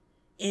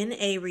In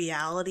a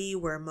reality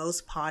where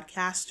most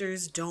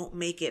podcasters don't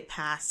make it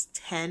past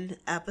 10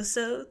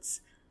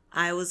 episodes,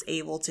 I was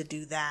able to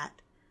do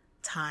that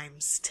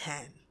times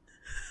 10.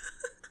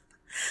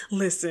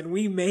 Listen,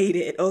 we made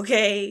it,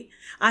 okay?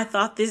 I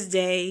thought this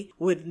day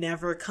would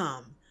never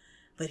come,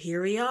 but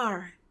here we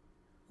are.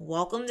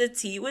 Welcome to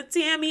Tea with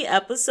Tammy,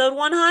 episode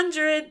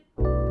 100.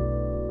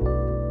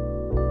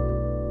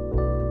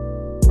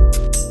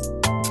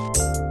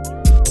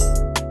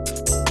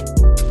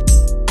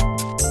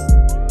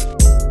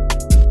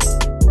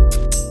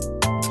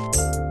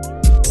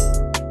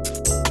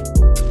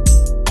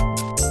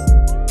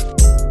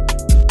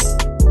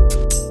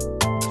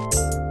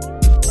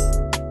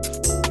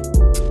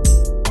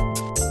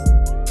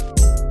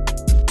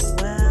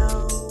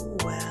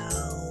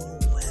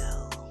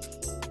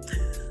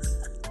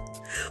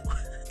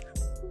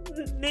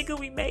 Nigga,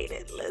 we made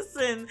it.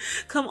 Listen,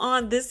 come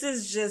on. This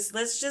is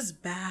let's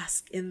just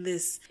bask in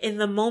this, in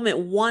the moment.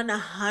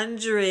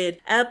 100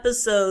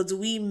 episodes.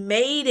 We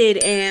made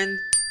it. And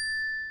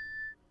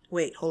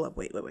wait, hold up.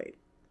 Wait.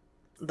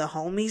 The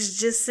homies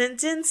just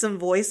sent in some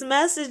voice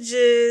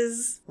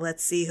messages.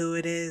 Let's see who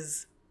it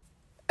is.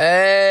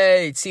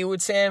 Hey, Tea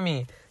with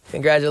Tammy.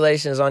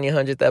 Congratulations on your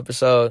 100th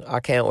episode. I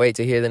can't wait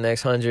to hear the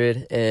next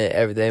 100 and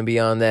everything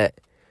beyond that.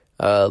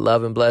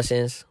 Love and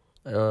blessings.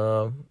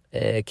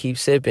 And keep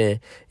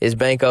sipping. It's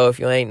Banco, if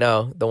you ain't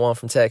know, the one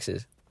from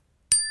Texas.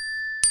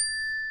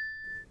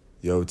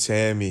 Yo,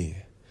 Tammy.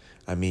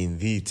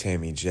 The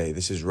Tammy J.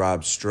 This is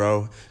Rob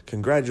Stroh.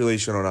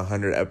 Congratulations on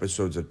 100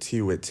 episodes of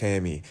Tea with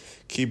Tammy.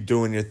 Keep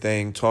doing your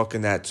thing,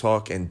 talking that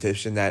talk, and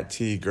dishing that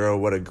tea, girl.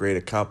 What a great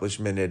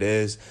accomplishment it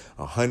is.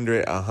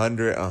 100.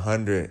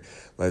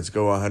 Let's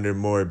go 100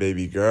 more,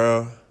 baby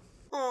girl.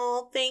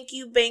 Oh, thank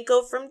you,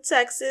 Banco from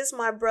Texas,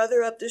 my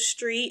brother up the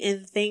street.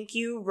 And thank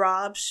you,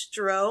 Rob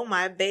Stroh,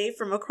 my babe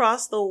from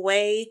across the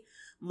way.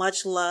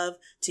 Much love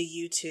to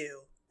you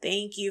too.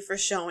 Thank you for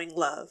showing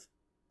love.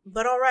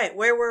 But all right,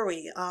 where were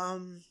we?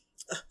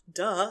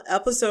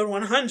 Episode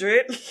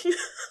 100.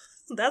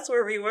 That's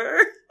where we were.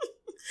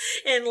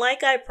 And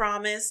like I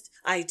promised,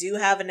 I do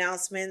have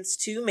announcements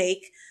to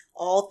make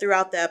all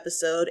throughout the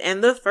episode.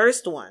 And the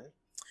first one,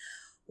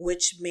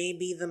 which may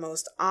be the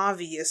most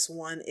obvious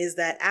one, is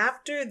that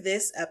after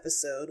this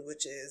episode,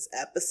 which is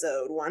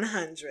episode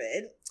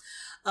 100,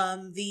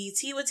 the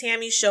Tea with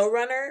Tammy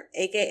showrunner,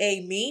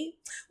 aka me,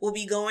 will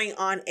be going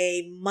on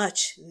a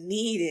much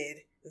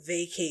needed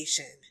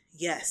vacation.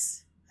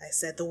 Yes, I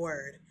said the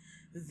word,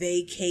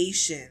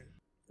 vacation.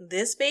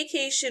 This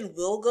vacation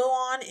will go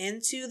on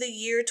into the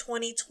year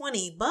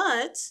 2020,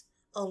 but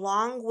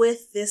along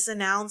with this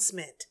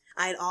announcement,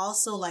 I'd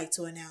also like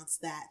to announce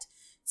that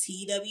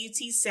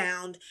TWT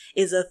Sound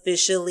is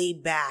officially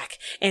back,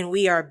 and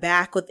we are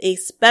back with a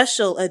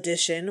special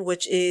edition,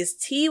 which is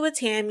Tea with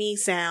Tammy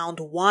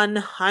Sound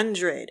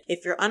 100.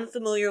 If you're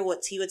unfamiliar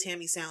what Tea with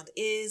Tammy Sound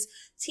is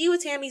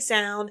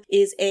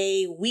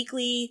a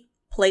weekly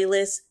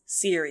playlist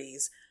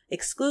series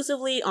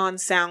exclusively on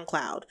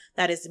SoundCloud.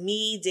 That is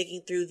me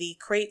digging through the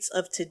crates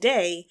of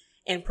today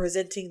and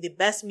presenting the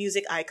best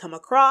music I come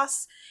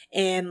across,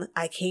 and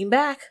I came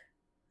back.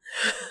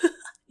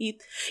 You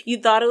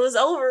thought it was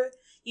over.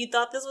 You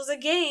thought this was a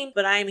game,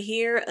 but I'm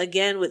here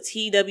again with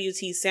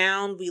TWT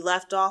Sound. We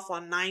left off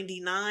on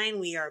 99.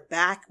 We are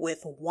back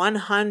with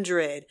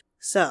 100.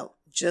 So,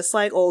 just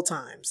like old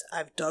times,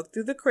 I've dug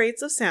through the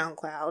crates of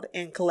SoundCloud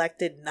and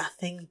collected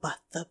nothing but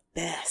the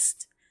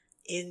best.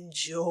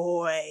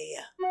 Enjoy.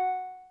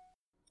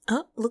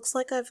 Oh, looks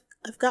like I've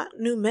got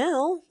new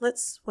mail. Let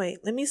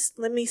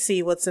me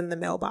see what's in the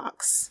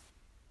mailbox.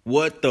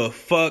 What the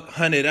fuck?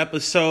 100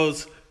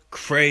 episodes?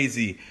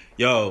 Crazy.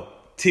 Yo,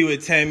 Tea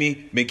with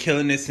Tammy, been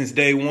killing it since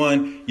day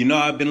one. You know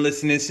I've been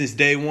listening since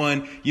day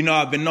one. You know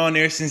I've been on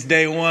there since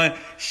day one.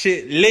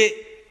 Shit lit.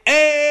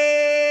 Hey!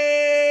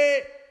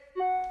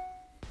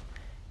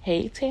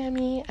 Hey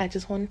Tammy, I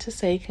just wanted to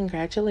say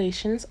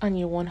congratulations on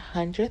your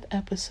 100th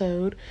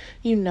episode.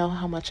 You know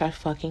how much I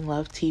fucking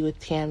love Tea with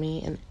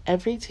Tammy, and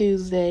every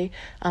Tuesday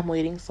I'm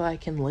waiting so I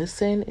can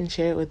listen and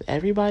share it with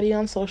everybody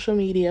on social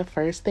media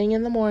first thing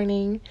in the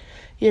morning.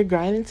 Your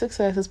grind and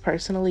success is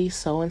personally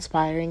so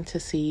inspiring to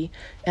see,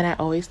 and I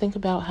always think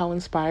about how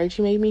inspired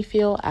you made me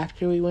feel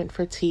after we went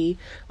for tea,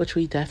 which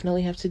we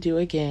definitely have to do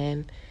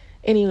again.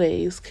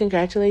 Anyways,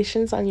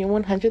 congratulations on your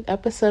 100th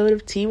episode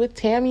of Tea with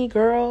Tammy,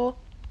 girl.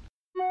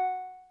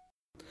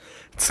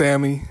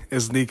 Tammy,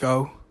 it's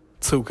Nico,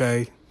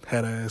 2K,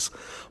 head ass.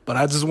 But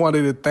I just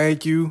wanted to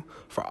thank you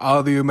for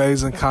all the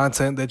amazing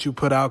content that you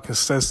put out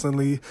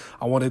consistently.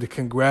 I wanted to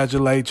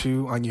congratulate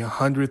you on your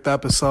 100th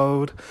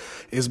episode.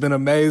 It's been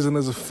amazing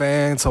as a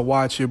fan to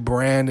watch your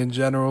brand in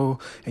general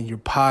and your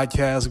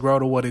podcast grow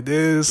to what it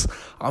is.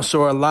 I'm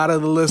sure a lot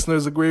of the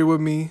listeners agree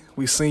with me.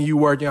 We seen you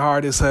working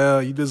hard as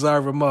hell. You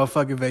deserve a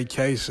motherfucking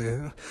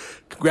vacation.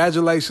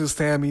 Congratulations,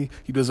 Tammy.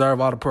 You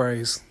deserve all the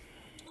praise.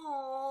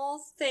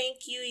 Thank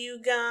you,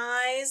 you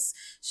guys.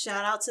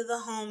 Shout out to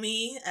the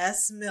homie,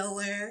 S.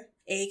 Miller,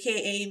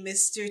 aka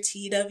Mr.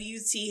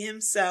 TWT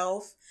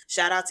himself.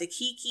 Shout out to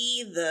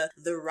Kiki,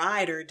 the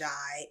ride or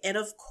die. And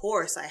of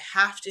course, I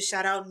have to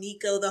shout out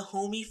Nico, the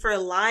homie for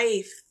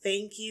life.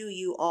 Thank you,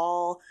 you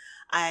all.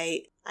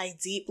 I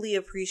deeply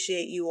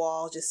appreciate you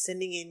all just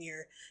sending in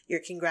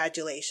your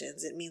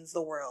congratulations. It means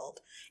the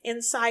world.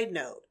 And side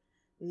note,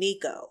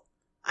 Nico,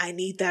 I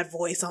need that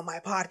voice on my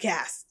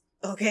podcast.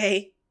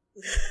 Okay?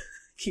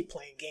 Keep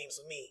playing games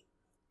with me.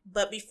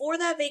 But before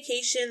that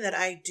vacation that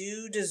I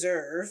do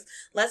deserve,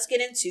 let's get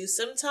into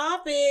some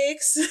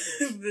topics.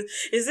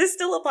 Is this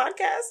still a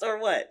podcast or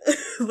what?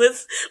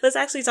 Let's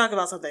actually talk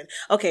about something.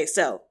 Okay,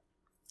 so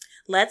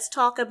let's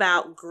talk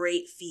about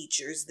great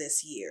features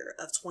this year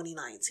of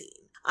 2019.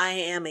 I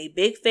am a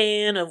big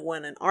fan of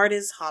when an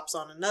artist hops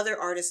on another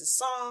artist's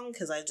song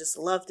because I just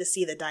love to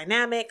see the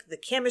dynamic, the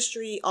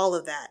chemistry, all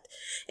of that.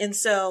 And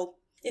so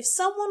if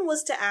someone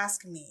was to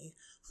ask me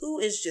who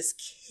is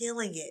just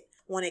killing it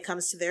when it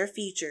comes to their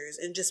features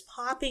and just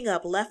popping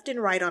up left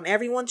and right on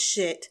everyone's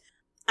shit,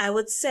 I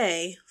would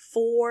say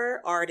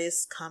 4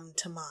 artists come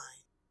to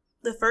mind.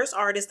 The first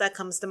artist that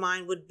comes to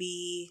mind would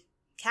be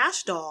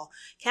Kash Doll.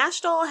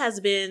 Kash Doll has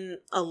been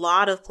a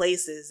lot of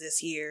places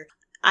this year.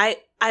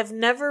 I've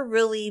never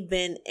really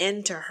been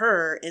into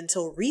her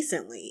until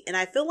recently, and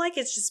I feel like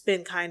it's just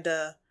been kind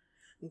of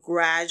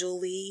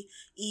gradually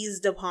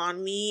eased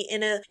upon me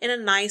in a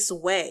nice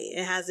way.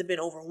 It hasn't been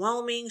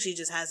overwhelming. She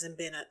just hasn't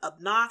been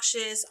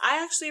obnoxious.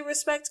 I actually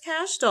respect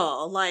Kash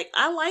Doll. Like,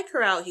 I like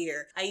her out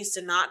here. I used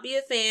to not be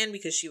a fan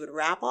because she would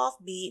rap off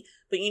beat,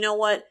 but you know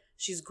what?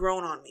 She's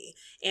grown on me,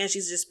 and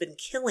she's just been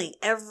killing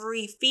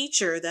every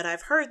feature that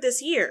I've heard this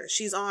year.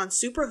 She's on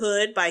Super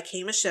Hood by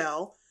K.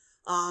 Michelle.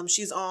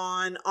 She's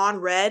on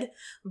Red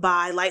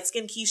by Light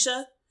Skin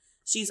Keisha.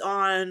 She's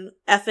on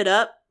F It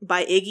Up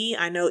by Iggy.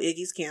 I know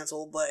Iggy's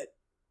canceled, but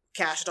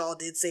Kash Doll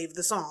did save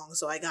the song,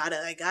 so I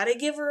gotta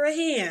give her a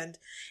hand.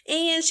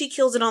 And she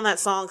kills it on that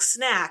song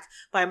Snack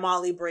by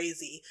Molly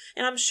Brazy.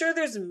 And I'm sure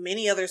there's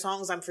many other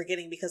songs I'm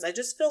forgetting because I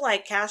just feel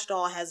like Kash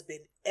Doll has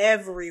been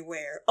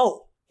everywhere.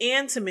 Oh,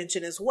 and to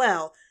mention as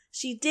well,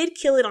 she did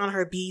kill it on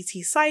her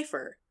BET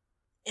Cypher.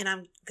 And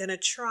I'm gonna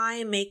try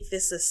and make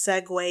this a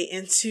segue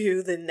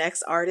into the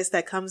next artist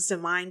that comes to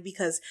mind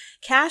because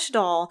Kash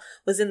Doll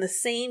was in the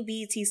same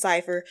BET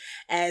Cypher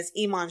as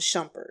Iman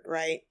Shumpert,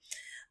 right?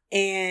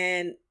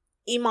 And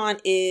Iman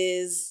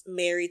is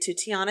married to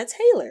Tiana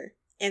Taylor.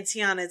 And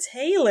Tiana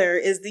Taylor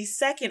is the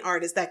second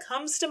artist that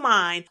comes to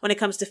mind when it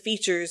comes to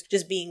features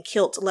just being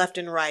killed left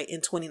and right in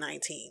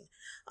 2019.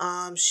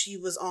 She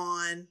was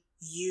on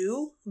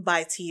You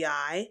by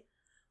T.I.,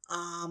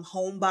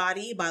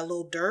 Homebody by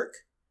Lil Durk,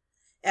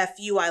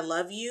 F.U. I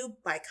Love You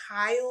by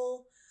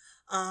Kyle,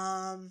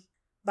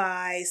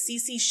 by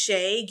CeCe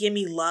Shea,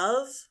 Gimme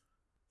Love,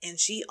 and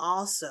she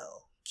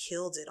also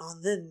killed it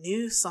on the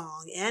new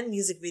song and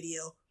music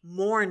video,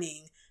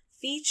 Morning,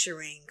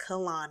 featuring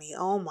Kehlani.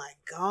 Oh my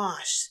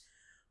gosh.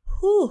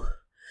 Whew.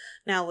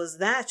 Now was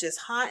that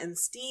just hot and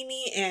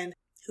steamy, and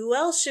who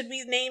else should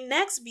we name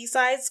next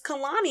besides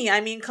Kehlani?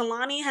 I mean,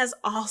 Kehlani has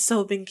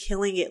also been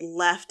killing it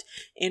left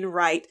and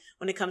right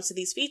when it comes to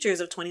these features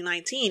of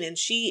 2019, and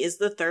she is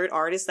the third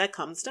artist that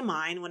comes to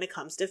mind when it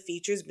comes to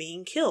features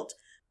being killed.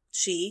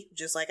 She,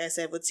 just like I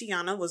said with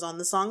Tiana, was on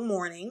the song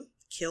Morning,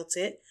 killed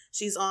it.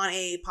 She's on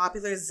a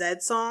popular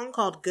Zedd song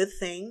called Good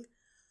Thing.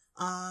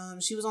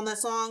 She was on that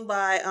song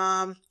by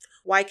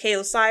YK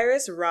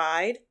Osiris,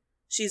 Ride.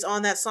 She's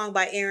on that song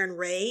by Aaron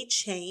Ray,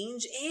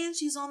 Change, and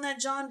she's on that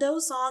John Doe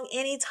song,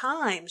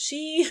 Anytime.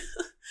 She,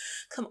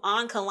 come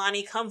on,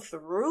 Kehlani, come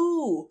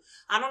through.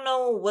 I don't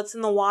know what's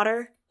in the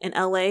water in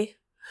LA,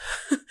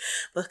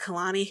 but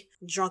Kehlani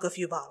drunk a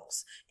few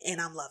bottles, and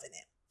I'm loving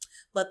it.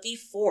 But the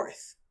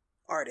fourth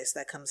artist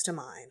that comes to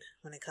mind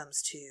when it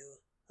comes to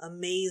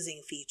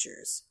amazing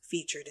features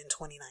featured in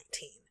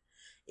 2019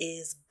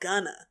 is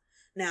Gunna.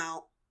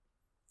 Now,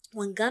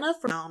 when Gunna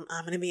found,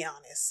 I'm going to be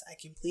honest, I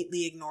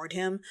completely ignored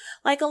him.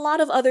 Like a lot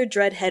of other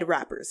dreadhead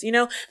rappers, you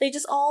know, they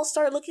just all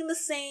start looking the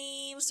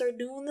same, start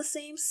doing the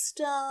same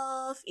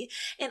stuff.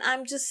 And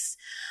I'm just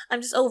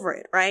over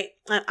it, right?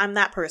 I'm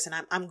that person.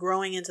 I'm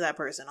growing into that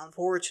person,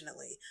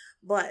 unfortunately.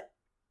 But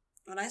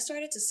when I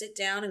started to sit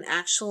down and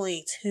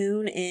actually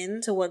tune in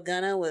to what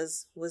Gunna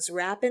was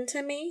rapping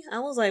to me, I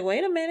was like,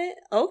 wait a minute.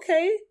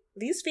 Okay,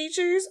 these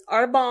features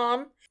are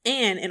bomb.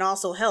 And it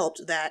also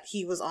helped that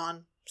he was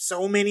on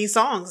so many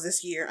songs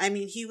this year. I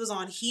mean, he was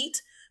on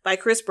Heat by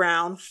Chris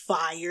Brown,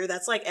 fire.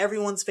 That's like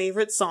everyone's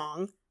favorite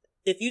song.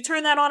 If you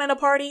turn that on in a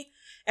party,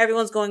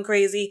 everyone's going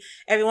crazy.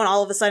 Everyone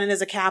all of a sudden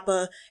is a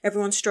Kappa.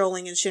 Everyone's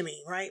strolling and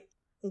shimmying, right?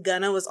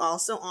 Gunna was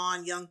also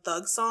on Young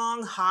Thug's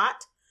song,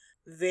 Hot.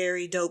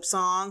 Very dope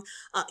song.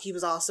 He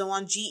was also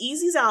on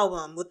G-Eazy's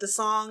album with the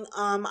song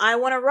I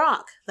Wanna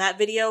Rock. That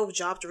video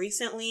dropped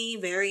recently.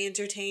 Very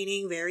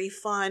entertaining, very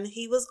fun.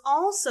 He was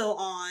also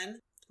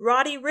on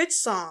Roddy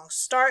Ricch's song,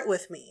 Start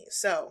With Me.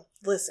 So,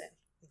 listen,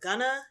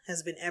 Gunna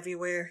has been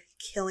everywhere,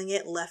 killing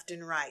it left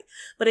and right.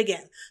 But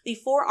again, the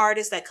four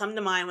artists that come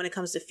to mind when it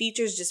comes to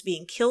features just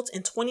being killed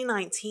in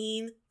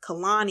 2019,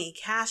 Kehlani,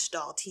 Kash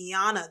Doll,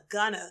 Tiana,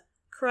 Gunna.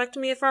 Correct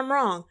me if I'm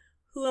wrong.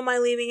 Who am I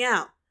leaving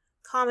out?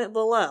 Comment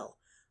below.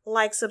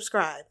 like,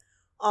 subscribe.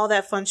 All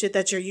that fun shit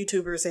that your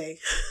YouTubers say.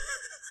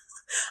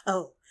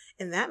 Oh,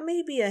 and that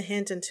may be a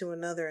hint into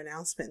another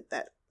announcement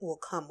that will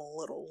come a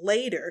little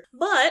later.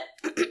 But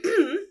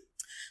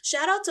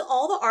shout out to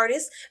all the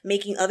artists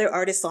making other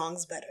artists'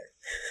 songs better.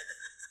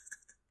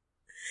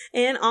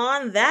 And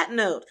on that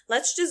note,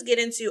 let's just get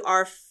into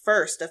our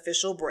first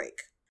official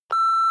break.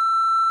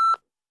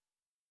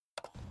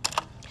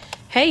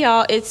 Hey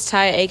y'all, it's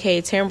Ty,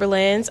 aka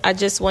Timberlands. I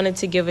just wanted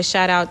to give a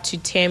shout out to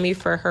Tammy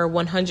for her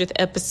 100th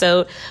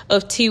episode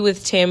of Tea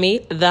with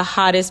Tammy, the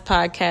hottest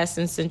podcast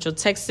in Central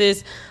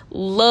Texas.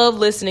 Love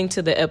listening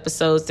to the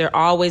episodes. They're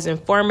always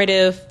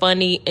informative,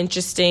 funny,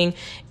 interesting,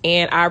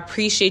 and I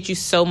appreciate you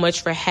so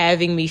much for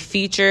having me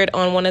featured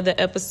on one of the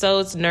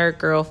episodes, Nerd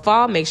Girl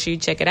Fall. Make sure you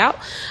check it out.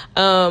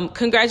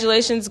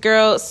 Congratulations,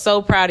 girl.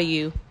 So proud of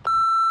you.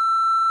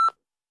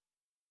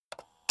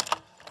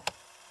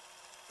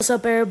 What's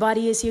up,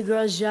 everybody? It's your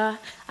girl, Ja.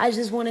 I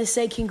just want to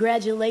say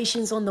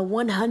congratulations on the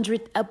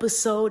 100th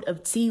episode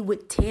of Tea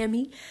with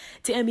Tammy.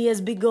 Tammy has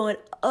been going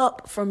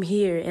up from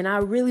here, and I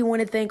really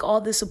want to thank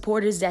all the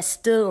supporters that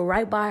stood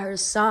right by her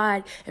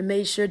side and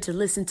made sure to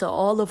listen to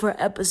all of her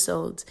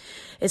episodes.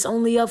 It's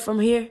only up from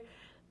here,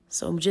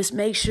 so just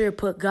make sure to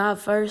put God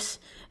first,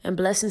 and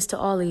blessings to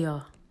all of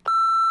y'all.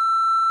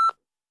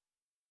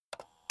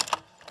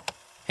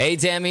 Hey,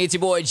 Tammy, it's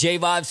your boy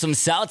J-Vibes from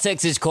South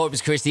Texas,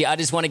 Corpus Christi. I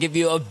just want to give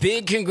you a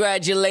big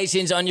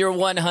congratulations on your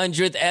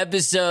 100th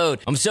episode.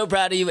 I'm so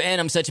proud of you, and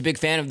I'm such a big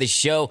fan of the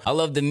show. I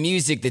love the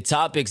music, the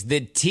topics, the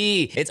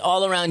tea. It's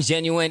all around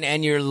genuine,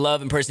 and your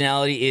love and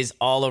personality is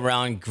all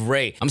around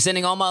great. I'm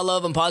sending all my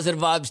love and positive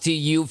vibes to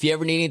you. If you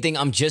ever need anything,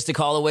 I'm just a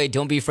call away.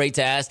 Don't be afraid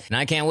to ask. And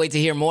I can't wait to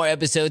hear more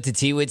episodes to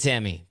Tea with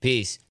Tammy.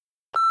 Peace.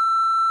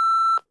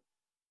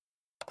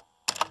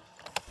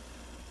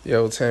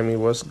 Yo, Tammy,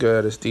 what's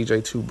good? It's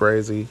DJ 2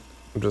 Brazy.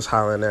 I'm just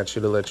hollering at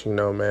you to let you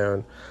know,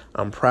 man,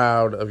 I'm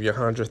proud of your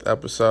 100th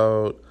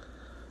episode.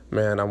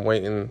 Man, I'm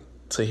waiting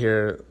to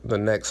hear the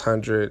next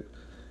 100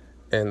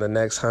 and the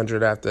next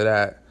 100 after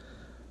that.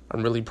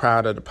 I'm really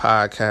proud of the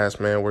podcast,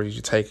 man, where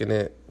you're taking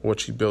it,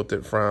 what you built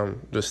it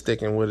from, just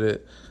sticking with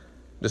it,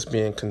 just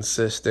being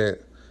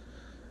consistent.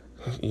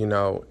 You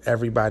know,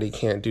 everybody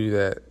can't do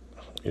that.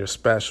 You're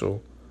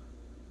special.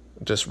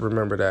 Just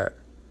remember that.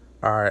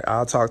 All right,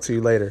 I'll talk to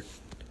you later.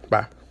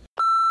 Bye.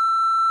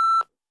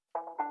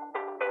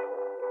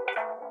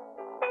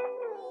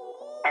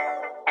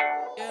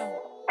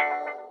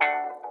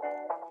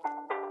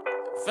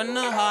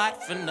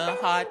 From the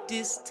heart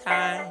this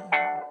time.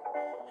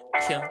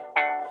 Yeah.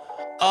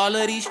 All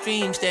of these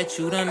dreams that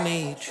you done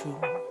made true.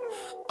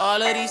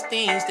 All of these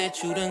things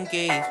that you done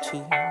gave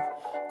to.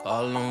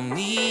 Call on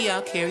me,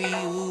 I'll carry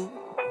you.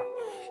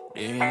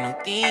 There ain't no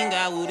thing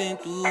I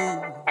wouldn't do.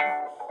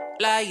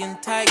 Lion,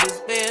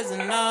 tigers, bears,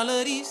 and all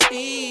of these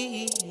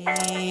things.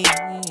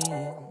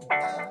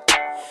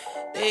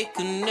 They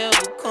could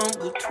never come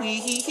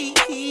between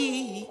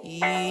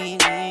you.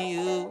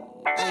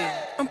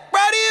 I'm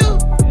proud of you.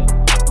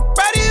 I'm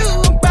proud of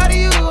you. I'm proud of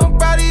you. I'm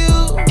proud of you.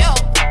 Yo.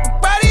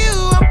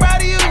 I'm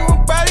proud of you. I'm proud of you.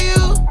 I'm proud of you.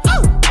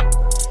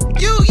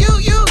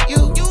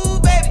 You,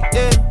 baby.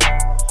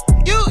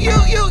 Yeah. You.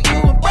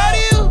 I'm proud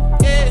of you.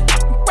 Yeah.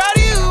 I'm proud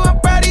of you. I'm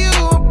proud of you.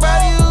 I'm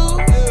proud of you.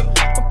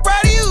 I'm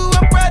proud of you.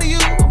 I'm proud of you.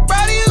 I'm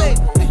proud of you.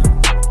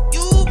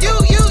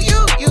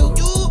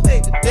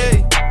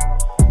 Baby.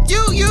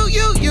 Yeah.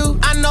 You.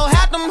 I know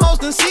half them hoes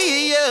can see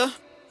it, yeah.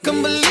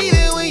 Couldn't believe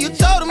it when you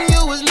told them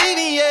you was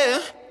leaving, yeah.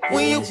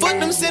 When you put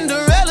them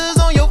Cinderellas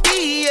on your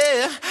feet,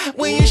 yeah.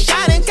 When you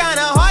shining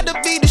kinda hard to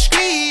be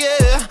discreet,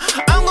 yeah.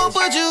 I'm gonna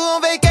put you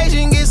on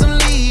vacation, get some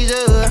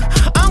leisure.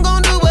 I'm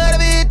gonna do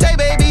whatever it take,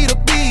 baby, to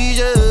please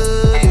you,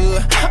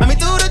 yeah. I mean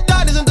through the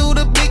darkness and through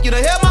the bleak, you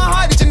done held my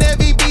heart each and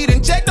every beat.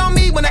 And checked on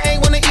me when I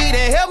ain't wanna eat,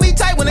 and held me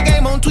tight when the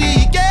game on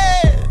tweak,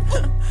 yeah.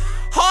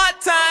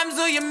 Hard times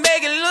do you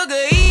make it look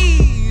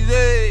easy.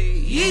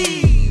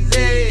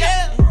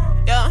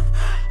 Yeah.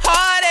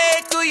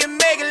 Heartache, do you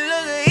make it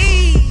look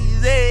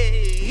easy?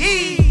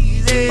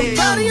 I'm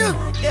proud of you.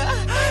 Yeah.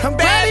 I'm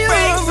proud of you.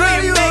 I'm proud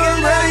of you.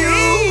 I'm proud of you.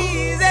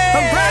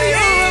 I'm proud of you.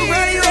 I'm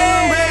proud of you. I'm proud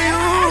of you.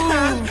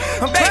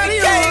 I'm proud of you. I'm proud of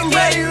you. I'm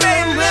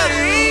proud of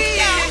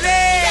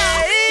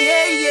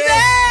you.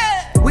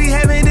 Yeah. We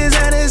having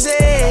designer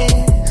sex.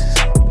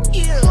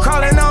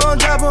 Crawling on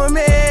top of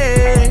me.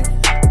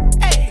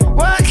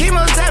 Well, keep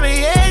on top of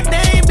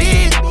everything,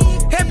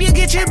 bitch. Help you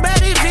get your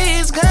body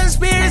fixed.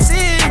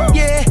 Conspiracy.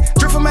 Yeah.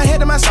 Drip from my head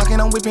to my sock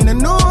and I'm whipping a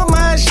new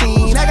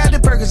machine. I got the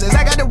Percocets,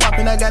 I got the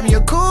whopping, I got me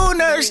a cool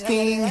nurse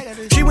thing.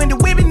 She went to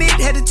whipping it,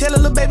 had to tell her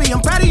little baby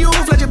I'm proud of you.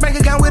 Flood your bank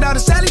account with all the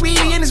salary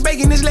and it's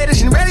baking this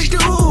lettuce and radish too.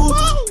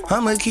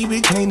 I'ma keep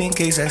it clean in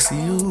case I see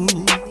you.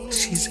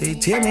 She say,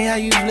 tell me how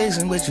you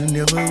flexing, but you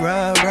never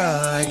rah.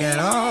 I got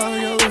all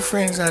your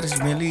friends out, it's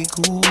really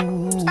cool.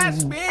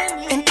 And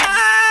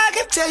I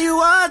can tell you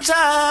all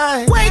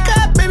time. Wake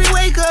up, baby,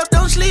 wake up,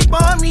 don't sleep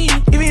on me.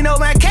 If you know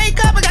my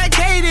cake up, I got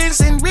cadence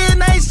and real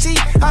nice tea.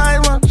 I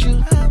want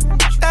you.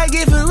 I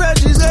get for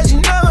rushes, cause you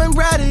know I'm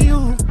proud of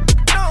you.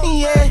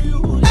 Yeah.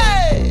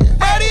 Hey,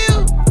 proud of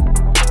you.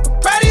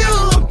 Proud of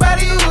you.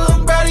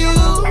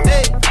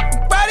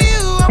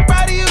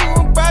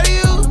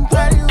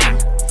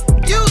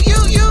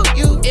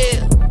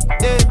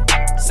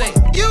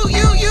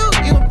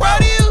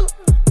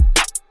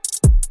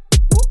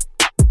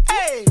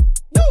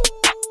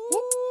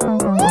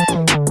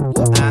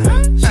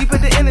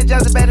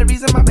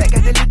 keys in my back,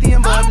 got the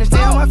lithium bubbling.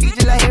 Stay on my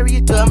feet like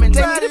Harriet Tubman.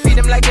 Take me to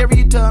freedom like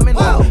Harriet Tubman.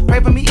 Pray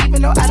for me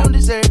even though I don't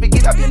deserve it.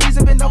 Get off your knees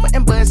and bend over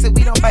and bust it.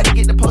 We don't fight to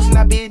get the post in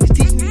our business.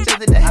 Teaching each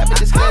other to have a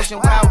discussion.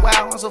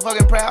 Wow, I'm so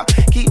fucking proud.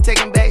 Keep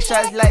taking back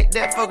shots like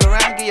that. Fuck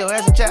around, get your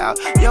ass a child.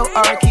 Yo,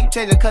 aura keep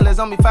changing colors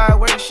on me.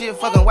 Fireworks, shit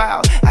fucking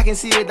wild. I can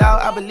see it all,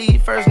 I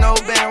believe. First, no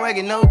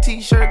bandwagon, no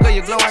t-shirt. Girl,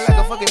 you're glowing like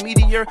a fucking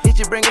meteor. Did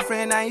you bring a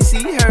friend? I ain't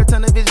see her.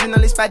 Ton of vision,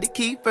 only spot to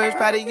keep first.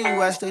 Proud of you,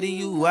 I study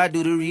you, I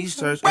do the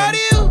research. Proud of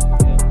you.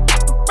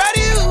 Proud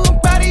of you, I'm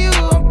proud of you,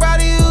 I'm proud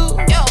of you.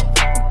 Yo.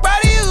 I'm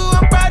proud of you,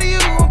 I'm proud of you,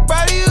 I'm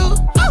proud of you.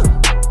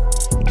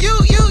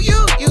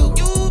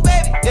 You,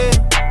 baby. Yeah.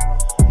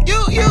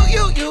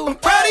 You. I'm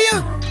proud of you.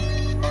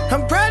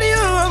 I'm proud of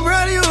you, I'm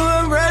proud of you,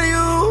 I'm proud of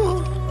you.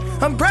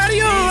 I'm proud of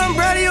you, I'm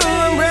proud of you,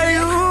 I'm proud of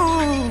you.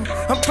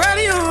 I'm proud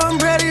of you, I'm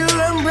proud of you,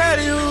 I'm proud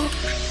of you.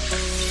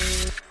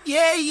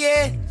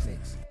 Yeah.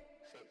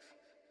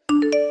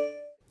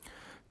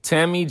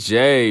 Tammy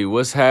J,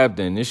 what's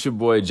happening? It's your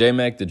boy J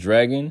Mac the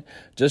Dragon.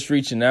 Just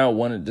reaching out,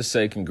 wanted to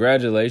say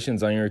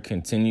congratulations on your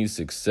continued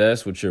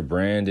success with your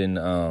brand and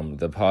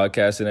the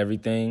podcast and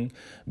everything.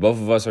 Both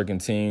of us are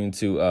continuing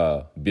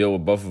to build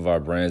with both of our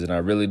brands, and I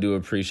really do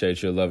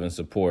appreciate your love and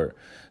support.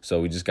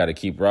 So we just got to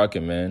keep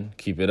rocking, man.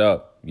 Keep it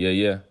up.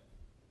 Yeah.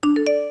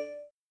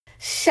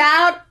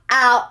 Shout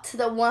out to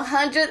the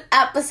 100th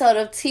episode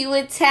of Tea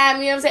with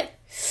Tammy. You know what I'm saying?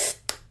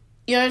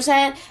 You know what I'm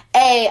saying?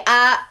 Hey,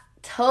 I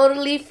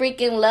totally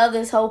freaking love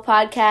this whole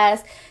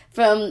podcast,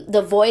 from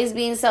the voice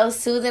being so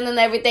soothing and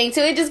everything to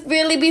it just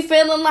really be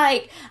feeling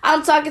like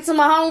I'm talking to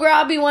my homegirl.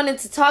 I'll be wanting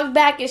to talk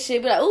back and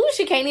shit, be like, ooh,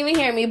 she can't even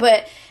hear me.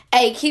 But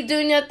hey, keep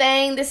doing your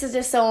thing. This is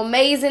just so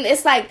amazing.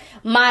 It's like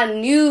my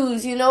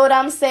news, you know what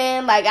I'm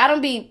saying? Like, I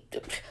don't be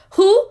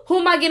who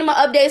am I getting my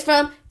updates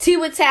from? Tea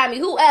with Tammy.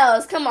 Who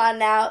else? Come on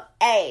now.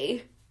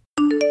 Hey.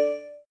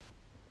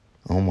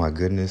 Oh my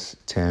goodness,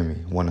 Tammy,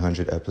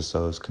 100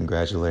 episodes.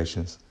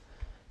 Congratulations.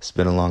 It's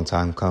been a long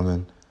time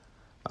coming.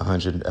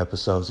 100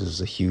 episodes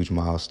is a huge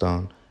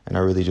milestone, and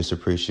I really just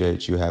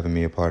appreciate you having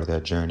me a part of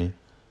that journey.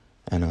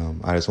 And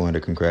I just wanted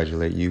to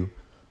congratulate you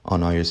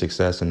on all your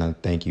success, and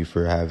thank you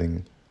for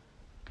having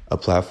a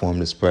platform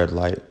to spread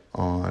light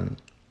on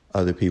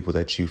other people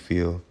that you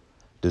feel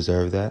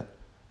deserve that.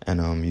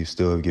 And you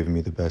still have given me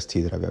the best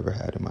tea that I've ever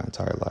had in my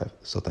entire life.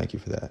 So thank you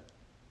for that.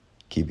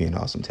 Keep being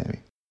awesome, Tammy.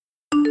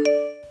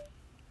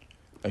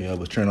 Hey,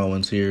 y'all, it's Trent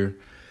Owens here.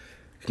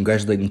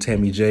 Congratulating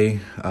Tammy J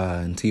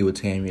and Tea with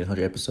Tammy at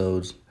 100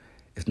 episodes.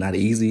 It's not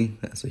easy.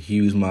 That's a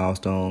huge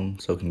milestone.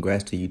 So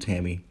congrats to you,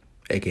 Tammy,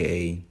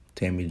 a.k.a.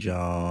 Tammy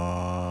Johnson.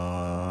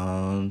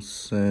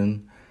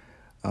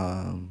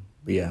 But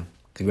yeah,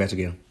 congrats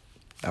again.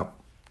 Out.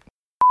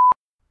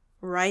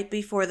 Right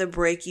before the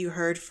break, you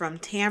heard from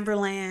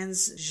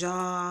Tamberlands,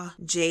 Ja,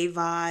 J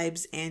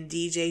Vibes, and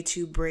DJ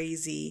 2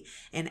 Brazy.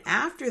 And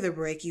after the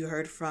break, you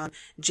heard from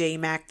J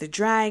Mac the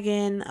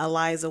Dragon,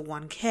 Eliza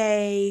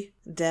 1K,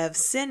 Dev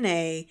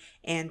Sine,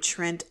 and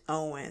Trent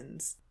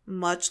Owens.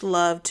 Much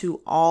love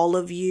to all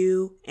of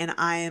you, and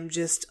I am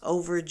just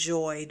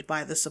overjoyed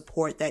by the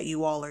support that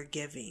you all are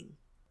giving.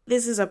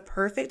 This is a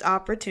perfect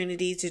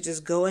opportunity to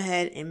just go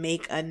ahead and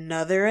make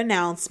another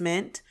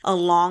announcement.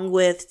 Along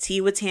with Tea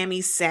with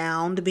Tammy's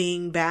sound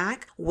being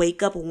back,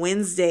 Wake Up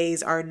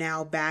Wednesdays are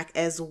now back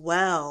as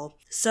well.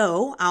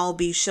 So I'll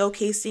be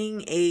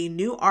showcasing a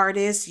new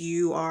artist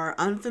you are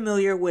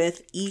unfamiliar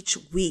with each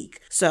week.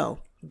 So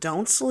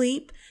don't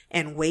sleep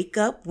and wake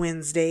up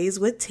Wednesdays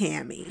with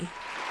Tammy.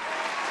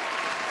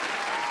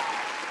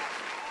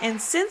 And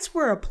since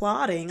we're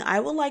applauding, I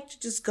would like to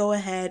just go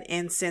ahead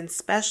and send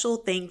special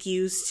thank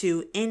yous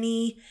to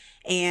any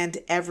and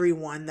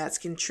everyone that's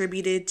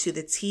contributed to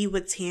the Tea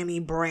with Tammy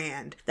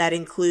brand. That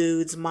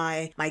includes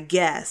my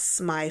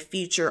guests, my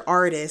feature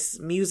artists,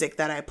 music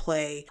that I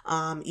play,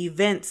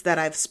 events that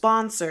I've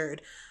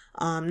sponsored,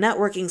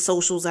 networking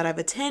socials that I've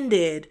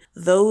attended,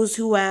 those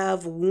who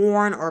have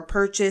worn or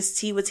purchased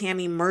Tea with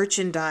Tammy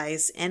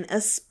merchandise, and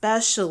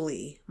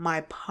especially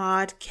my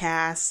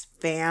podcast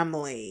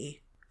family.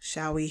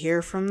 Shall we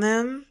hear from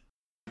them?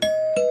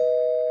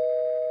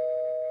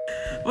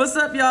 What's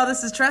up, y'all?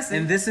 This is Tressie.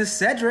 And this is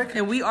Cedric.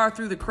 And we are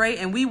Through the Crate,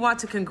 and we want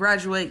to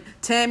congratulate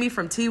Tammy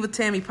from Tea with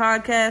Tammy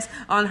podcast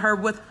on her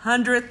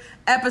 100th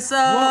episode.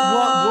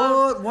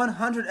 What?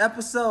 100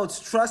 episodes.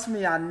 Trust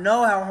me, I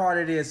know how hard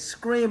it is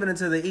screaming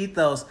into the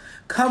ethos,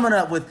 coming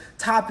up with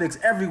topics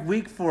every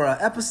week for an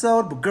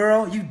episode. But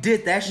girl, you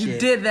did that shit. You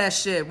did that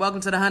shit.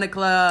 Welcome to the 100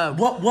 Club.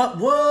 What?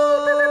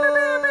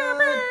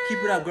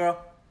 Keep it up, girl.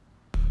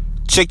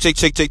 Chick.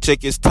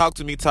 It's Talk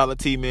to Me, Tyler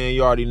T, man.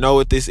 You already know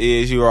what this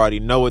is. You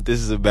already know what this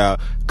is about.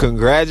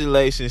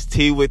 Congratulations,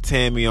 Tea with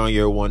Tammy, on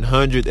your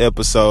 100th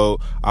episode.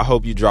 I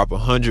hope you drop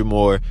 100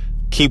 more.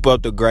 Keep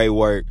up the great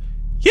work.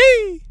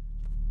 Yee!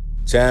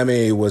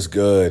 Tammy, what's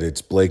good?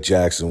 It's Blake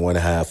Jackson, one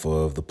half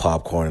of the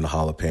Popcorn and the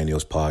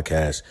Jalapenos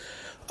podcast.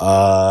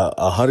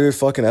 100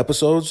 fucking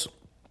episodes?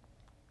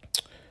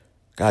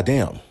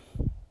 Goddamn.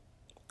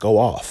 Go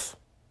off.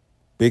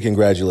 Big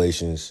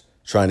congratulations.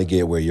 Trying to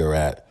get where you're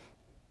at.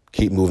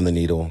 Keep moving the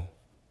needle.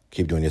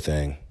 Keep doing your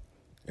thing.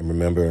 And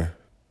remember,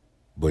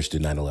 Bush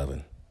did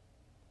 9/11.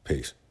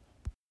 Peace.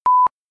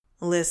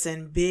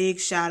 Listen, big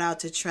shout out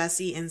to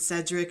Tressie and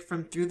Cedric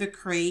from Through the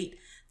Crate,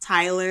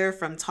 Tyler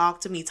from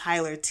Talk to Me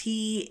Tyler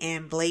T,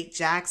 and Blake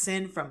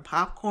Jackson from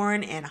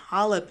Popcorn and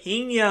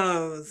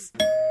Jalapenos.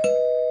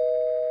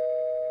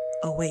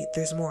 Oh wait,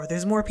 there's more.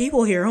 There's more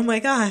people here. Oh my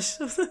gosh.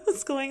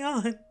 What's going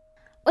on?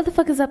 What the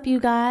fuck is up, you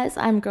guys?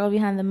 I'm Girl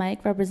Behind the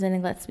Mic,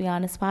 representing Let's Be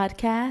Honest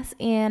podcast,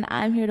 and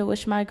I'm here to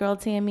wish my girl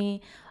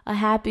Tammy a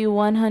happy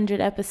 100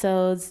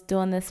 episodes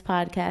doing this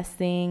podcast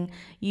thing.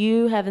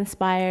 You have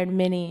inspired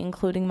many,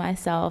 including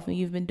myself, and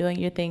you've been doing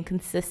your thing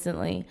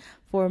consistently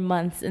for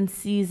months and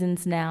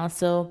seasons now,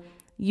 so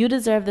you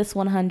deserve this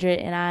 100,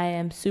 and I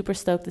am super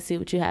stoked to see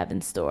what you have in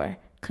store.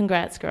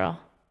 Congrats, girl.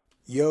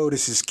 Yo,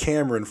 this is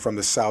Cameron from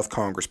the South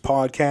Congress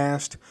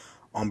podcast.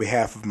 On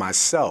behalf of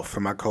myself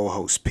and my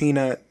co-host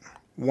Peanut,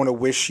 want to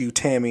wish you,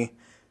 Tammy,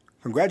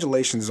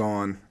 congratulations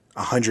on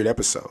 100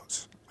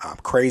 episodes.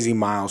 Crazy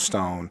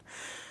milestone.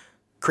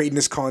 Creating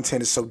this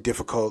content is so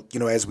difficult,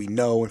 as we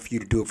know, and for you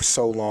to do it for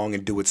so long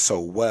and do it so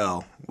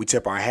well, we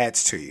tip our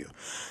hats to you.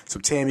 So,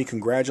 Tammy,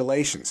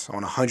 congratulations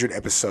on 100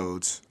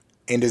 episodes.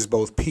 And as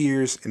both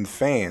peers and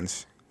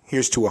fans,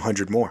 here's to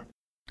 100 more.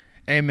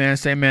 Hey,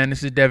 man,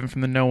 this is Devin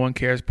from the No One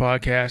Cares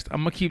podcast.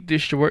 I'm going to keep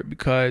this short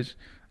because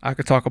I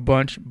could talk a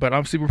bunch, but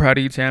I'm super proud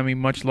of you, Tammy.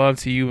 Much love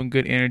to you and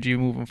good energy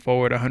moving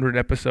forward. 100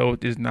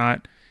 episodes is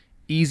not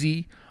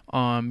easy.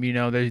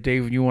 There's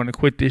days when you want to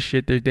quit this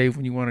shit. There's days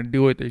when you want to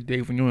do it. There's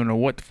days when you don't know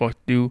what the fuck to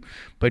do.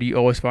 But you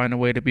always find a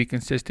way to be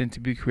consistent,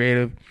 to be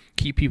creative,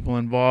 keep people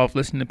involved,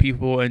 listen to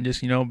people, and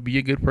just, be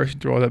a good person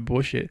through all that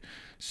bullshit.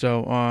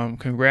 So,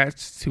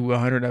 congrats to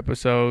 100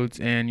 episodes.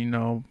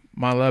 And,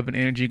 my love and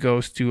energy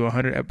goes to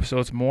 100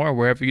 episodes more,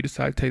 wherever you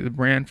decide to take the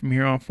brand from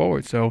here on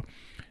forward. So,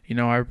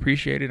 I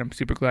appreciate it. I'm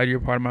super glad you're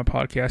a part of my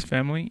podcast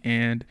family.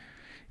 And,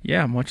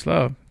 yeah, much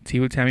love. Tea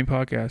with Tammy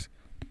podcast.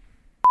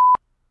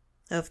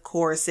 Of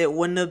course, it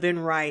wouldn't have been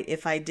right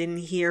if I didn't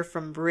hear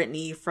from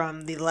Brittany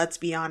from the Let's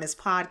Be Honest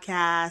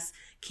podcast,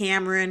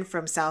 Cameron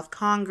from South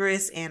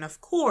Congress, and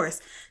of course,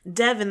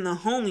 Devin the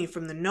homie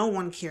from the No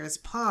One Cares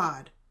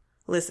pod.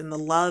 Listen, the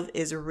love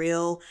is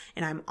real,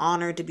 and I'm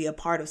honored to be a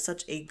part of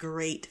such a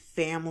great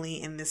family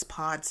in this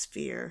pod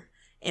sphere.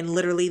 And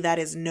literally, that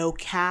is no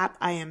cap.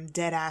 I am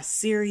dead ass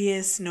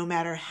serious. No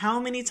matter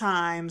how many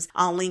times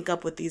I'll link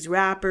up with these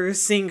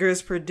rappers,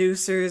 singers,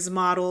 producers,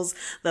 models,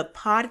 the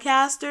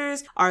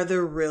podcasters are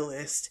the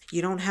realest.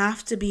 You don't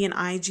have to be an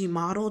IG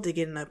model to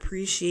get an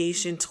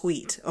appreciation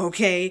tweet,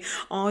 okay?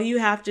 All you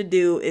have to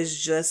do is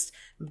just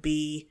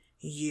be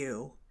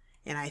you.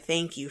 And I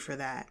thank you for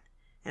that.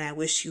 And I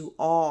wish you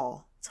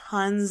all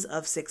tons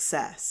of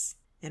success.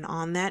 And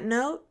on that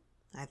note,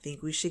 I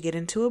think we should get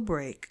into a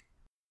break.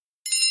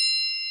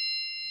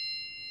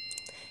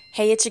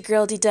 Hey, it's your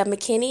girl, D-Dub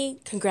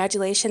McKinney.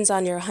 Congratulations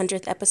on your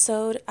 100th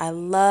episode. I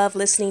love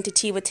listening to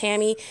Tea with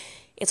Tammy.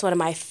 It's one of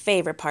my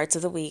favorite parts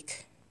of the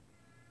week.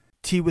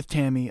 Tea with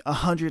Tammy,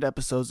 100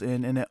 episodes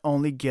in, and it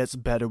only gets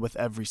better with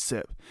every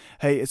sip.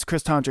 Hey, it's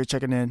Chris Tondre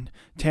checking in.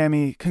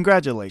 Tammy,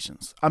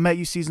 congratulations. I met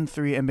you season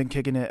 3 and been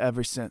kicking it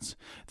ever since.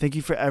 Thank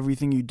you for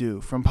everything you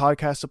do. From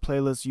podcast to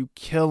playlists, you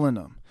killing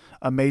them.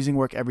 Amazing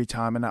work every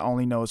time, and I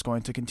only know it's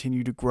going to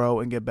continue to grow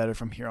and get better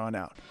from here on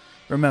out.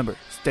 Remember,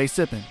 stay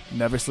sipping,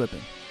 never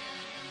slipping.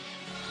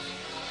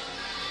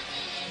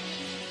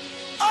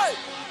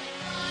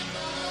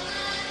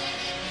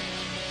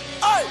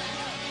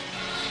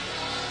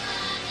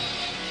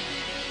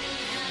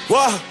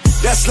 What?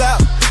 That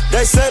slap.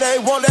 They say they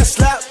want that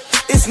slap.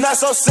 It's not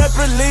so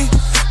separately.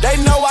 They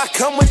know I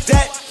come with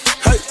that.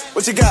 Hey,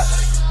 what you got?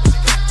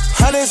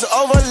 Hundreds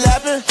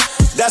overlapping.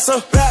 That's a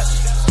fact.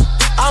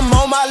 I'm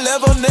on my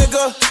level,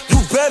 nigga.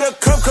 You better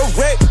come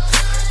correct.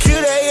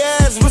 Kill they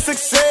ass with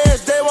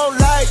success. They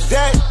won't like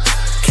that.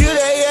 Kill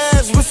they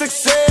ass with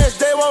success.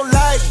 They won't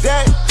like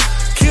that.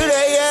 Kill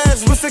they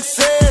ass with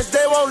success.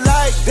 They won't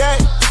like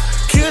that.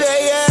 Kill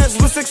they ass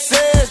with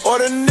success.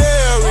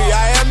 Ordinary,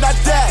 I am not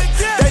that.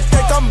 They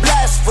think I'm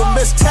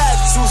blasphemous.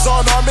 Tattoos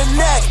on arm and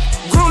neck.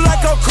 Grew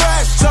like a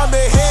crash, jumping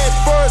head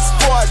first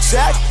for a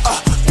jack.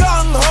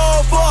 Gung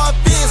ho for a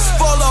fist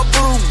full of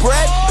blue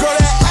bread. Girl,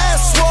 that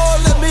ass swole,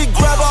 let me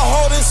grab a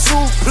hold and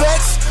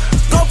suplex.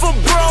 Go for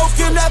broke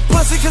in that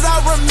pussy, cause I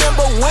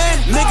remember when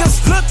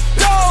niggas looked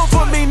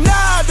over me.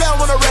 Now they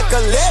wanna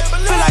recollect.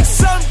 Feel like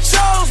some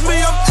chose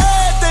me. I'm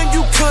everything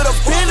you could've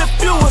been if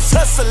you was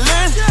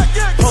hustling.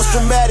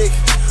 Post-traumatic,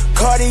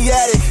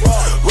 cardiac,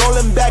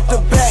 rolling back to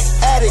back,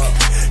 addict.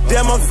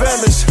 Damn, I'm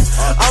famished.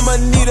 I'ma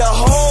need a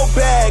whole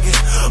bag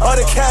of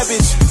the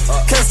cabbage.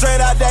 Came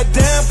straight out that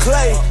damn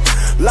clay,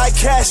 like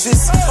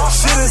Cassius.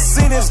 Should've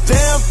seen his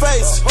damn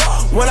face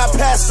when I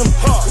passed him.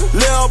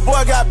 Little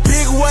boy got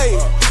big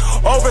weight,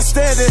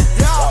 overstanding.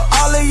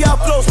 All of y'all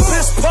flows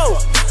piss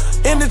poke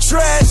in the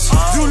trash.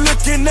 You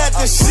looking at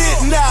the shit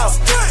now.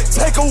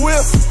 Take a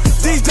whiff.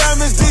 These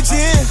diamonds did you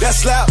in? That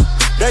slap.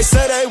 They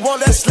say they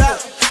want that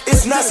slap.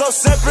 It's not so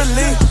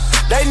separately.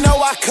 They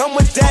know I come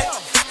with that.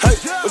 Hey,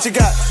 what you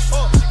got?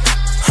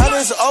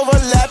 Hundreds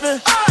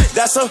overlapping.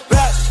 That's a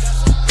fact.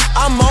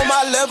 I'm on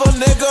my level,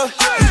 nigga.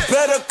 You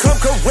better come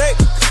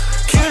correct.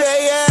 Kill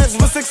they ass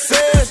with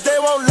success, they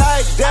won't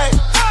like that.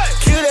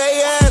 Kill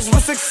they ass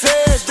with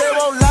success, they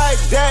won't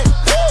like that.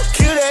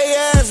 Kill they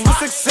ass with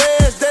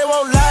success, they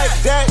won't like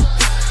that.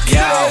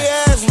 Kill they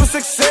ass with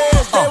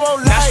success, they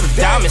won't like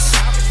that.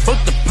 Book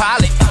the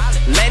pilot,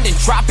 landing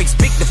tropics,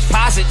 big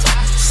deposits,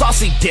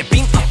 saucy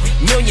dipping,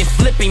 million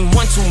flipping,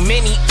 one too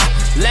many,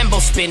 Lambo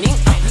spinning,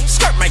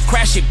 skirt might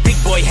crash it,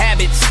 big boy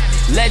habits,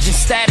 legend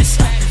status,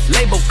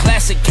 label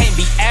classic, can't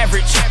be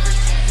average.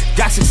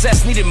 Got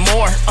success, needed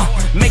more.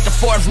 Make the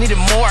Forbes, needed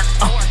more.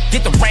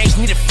 Get the range,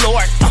 needed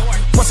floor.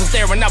 Wasn't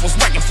there when I was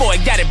working for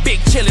it. Got it big,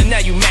 chillin', now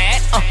you mad.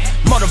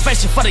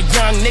 Motivation for the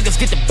young niggas.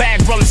 Get the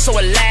bag rollin' so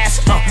it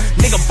lasts.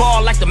 Nigga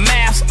ball like the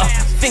Mavs.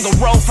 Finger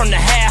roll from the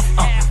half.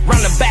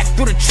 Run the back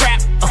through the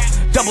trap.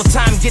 Double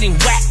time getting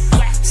whacked.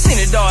 Seen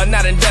it all,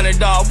 not done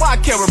it all. Why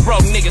care what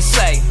broke niggas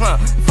say?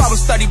 If I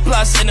was 30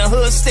 plus in the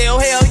hood still,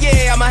 hell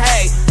yeah, I'm a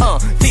hey.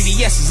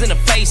 VVS is in the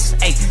face.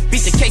 Ay,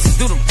 beat the cases,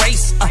 do the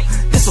race.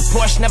 This a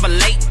Porsche, never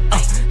late.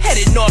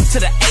 Headed north to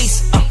the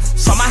Ace.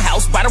 Saw my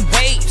house by the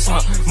waves.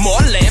 More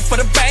land for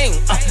the bang.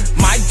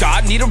 My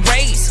God, need a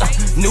raise.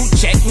 New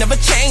check, never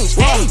changed.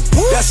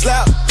 That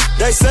slap,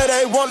 they say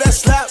they want that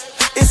slap.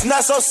 It's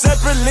not so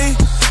separately.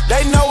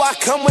 They know I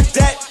come with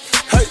that.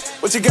 Hey,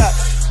 what you got?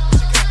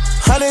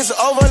 Hundreds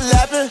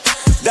overlapping,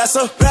 that's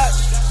a fact.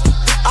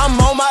 I'm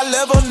on my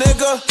level,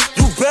 nigga.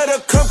 You better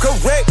come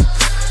correct.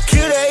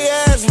 Kill they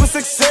ass with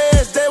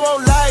success, they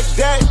won't like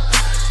that.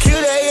 Kill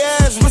they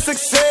ass with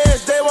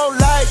success, they won't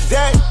like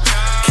that.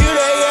 Kill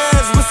they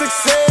ass with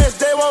success,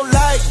 they won't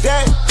like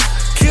that.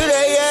 Kill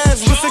they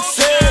ass with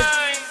success.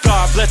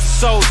 God bless the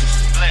soldiers.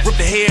 Rip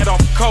the head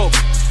off the Kobe.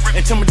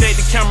 Intimidate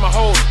the camera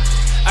holder.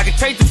 I can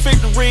take the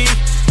victory,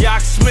 yeah,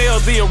 I can smell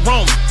the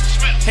aroma.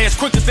 Hands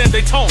quicker than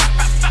Daytona.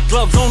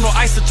 Gloves on, no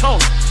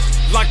isotone.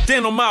 Locked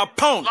in on my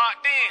opponent.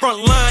 Front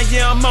line,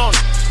 yeah, I'm on it.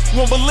 You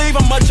won't believe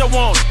how much I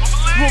want it.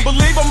 You won't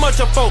believe how much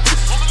I focus.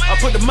 I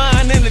put the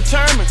mind in the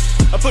tournament.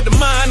 I put the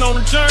mind on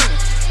the journey.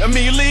 That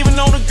mean you leaving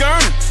on the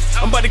gurney.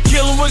 I'm about to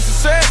kill him with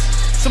success.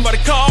 Somebody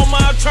call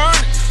my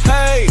attorney.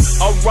 Hey,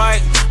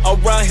 alright,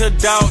 here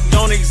doubt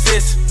don't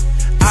exist.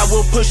 I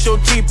will push your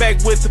G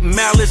back with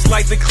malice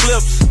like the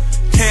Clips.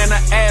 Can I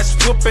ass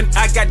whooping?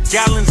 I got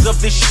gallons of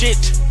this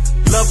shit.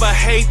 Love or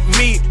hate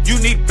me, you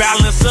need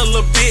balance a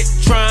little bit.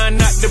 Trying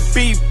not to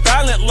be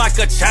violent like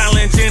a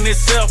challenge in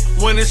itself.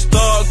 When it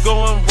start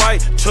going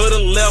right, to the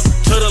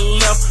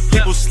left,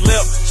 people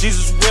slip.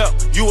 Jesus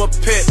wept, you a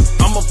pet,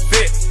 I'm a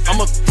fit,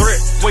 I'm a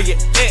threat. Where you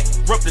at?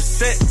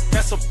 Represent,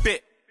 that's a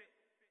bit.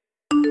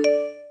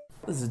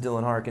 This is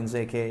Dylan Harkins,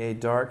 aka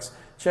Darks,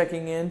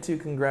 checking in to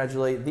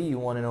congratulate the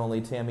one and only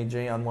Tammy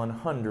J on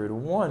 100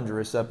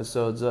 wondrous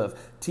episodes of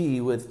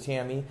Tea with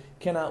Tammy.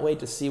 Cannot wait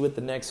to see what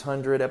the next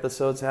 100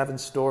 episodes have in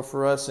store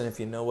for us, and if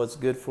you know what's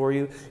good for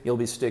you, you'll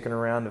be sticking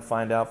around to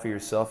find out for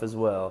yourself as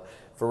well.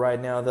 For right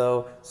now,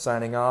 though,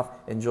 signing off,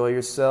 enjoy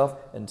yourself,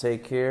 and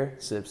take care,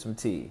 sip some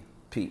tea.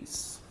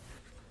 Peace.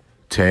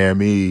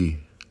 Tammy,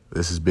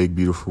 this is Big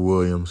Beautiful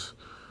Williams.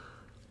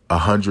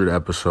 100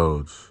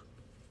 episodes.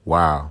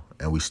 Wow.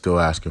 And we still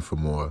asking for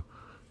more.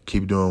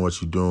 Keep doing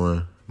what you're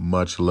doing.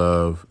 Much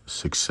love,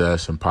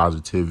 success, and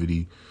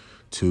positivity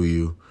to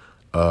you.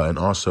 And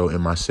also in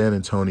my San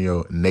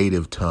Antonio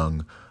native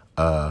tongue,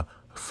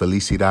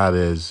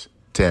 felicidades,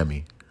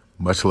 Tammy.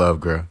 Much love,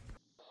 girl.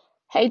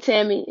 Hey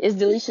Tammy, it's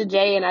Delisha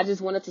J, and I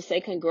just wanted to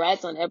say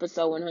congrats on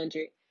episode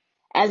 100.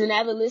 As an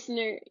avid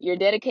listener, your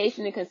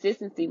dedication and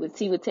consistency with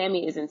Tea with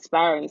Tammy is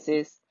inspiring,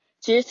 sis.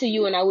 Cheers to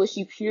you, and I wish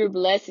you pure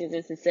blessings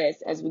and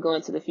success as we go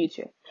into the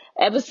future.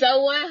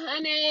 Episode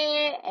 100!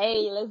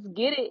 Hey, let's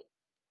get it!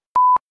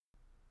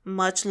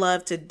 Much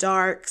love to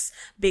Darks,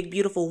 Big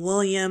Beautiful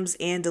Williams,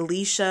 and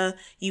Delisha.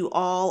 You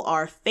all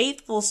are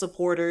faithful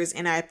supporters,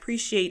 and I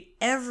appreciate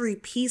every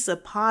piece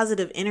of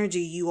positive energy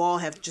you all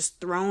have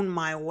just thrown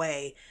my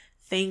way.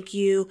 Thank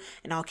you,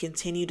 and I'll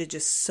continue to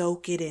just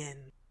soak it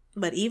in.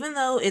 But even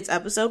though it's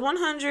episode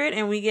 100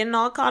 and we getting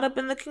all caught up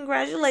in the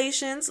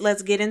congratulations,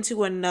 let's get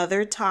into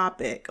another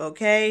topic,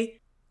 okay?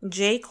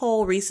 J.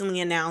 Cole recently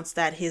announced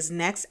that his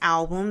next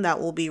album that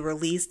will be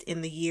released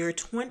in the year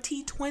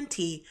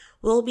 2020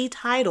 will be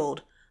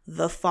titled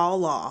The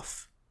Fall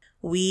Off.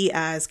 We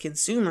as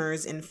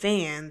consumers and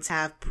fans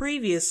have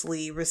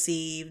previously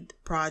received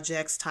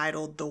projects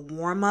titled The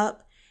Warm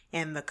Up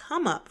and The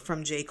Come Up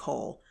from J.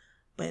 Cole.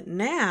 But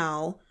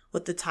now,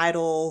 with the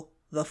title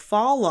The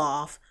Fall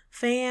Off,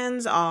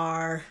 fans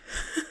are,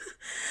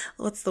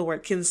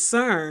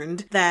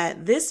 concerned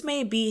that this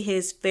may be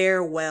his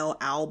farewell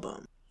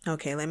album.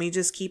 Okay, let me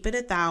just keep it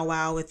a thou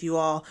wow with you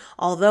all.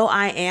 Although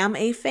I am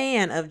a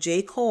fan of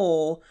J.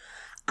 Cole,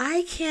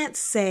 I can't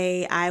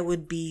say I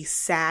would be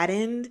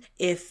saddened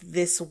if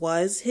this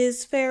was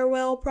his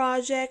farewell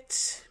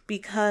project,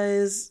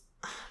 because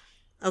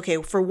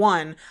Okay, for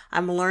one,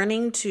 I'm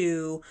learning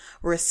to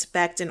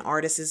respect an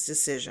artist's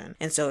decision.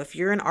 And so if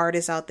you're an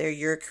artist out there,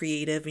 you're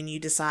creative and you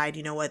decide,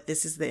 you know what,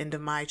 this is the end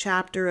of my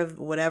chapter of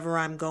whatever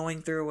I'm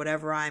going through,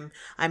 whatever I'm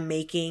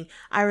making,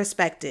 I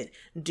respect it.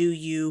 Do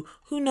you?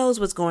 Who knows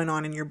what's going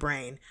on in your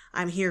brain?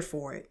 I'm here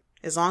for it.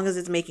 As long as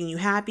it's making you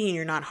happy and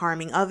you're not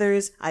harming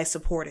others, I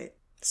support it.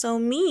 So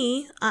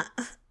me,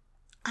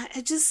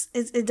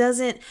 it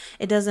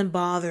doesn't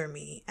bother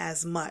me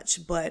as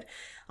much. But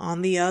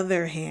on the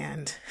other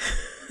hand,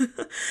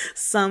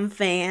 some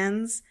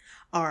fans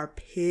are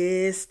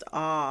pissed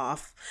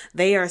off.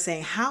 They are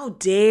saying, how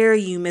dare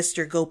you,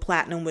 Mr. Go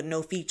Platinum with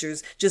no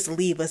features, just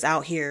leave us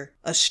out here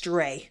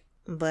astray.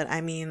 But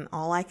I mean,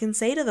 all I can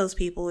say to those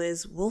people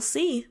is we'll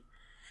see.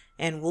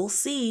 And we'll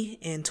see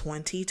in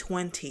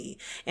 2020.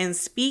 And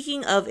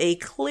speaking of a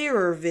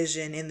clearer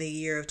vision in the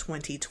year of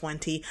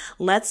 2020,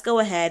 let's go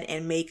ahead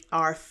and make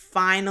our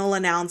final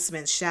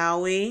announcement,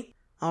 shall we?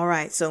 All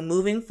right, so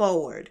moving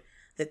forward,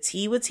 the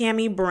Tea with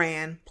Tammy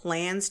brand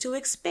plans to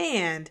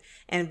expand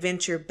and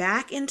venture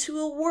back into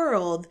a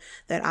world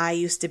that I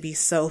used to be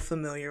so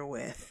familiar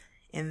with,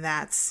 and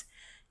that's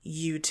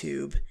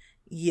YouTube.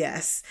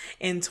 Yes,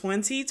 in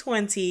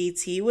 2020,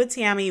 Tea with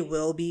Tammy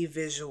will be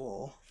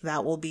visual.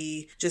 That will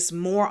be just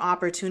more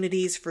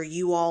opportunities for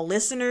you all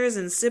listeners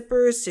and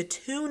sippers to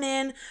tune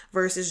in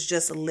versus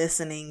just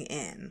listening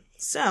in.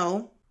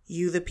 So,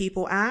 you the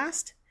people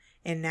asked,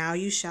 and now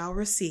you shall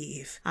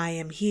receive. I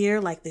am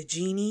here like the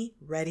genie,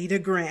 ready to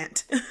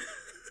grant.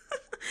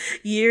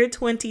 Year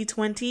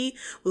 2020,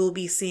 we'll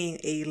be seeing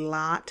a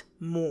lot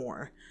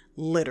more,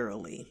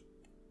 literally.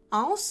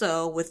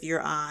 Also, with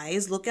your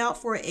eyes, look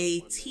out for a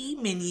tea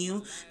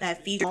menu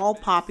that features all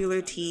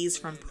popular teas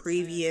from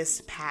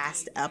previous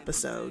past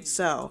episodes.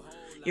 So,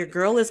 your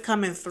girl is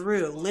coming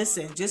through.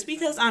 Listen, just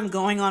because I'm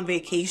going on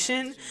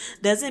vacation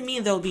doesn't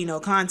mean there'll be no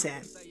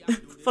content.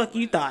 Fuck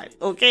you thought,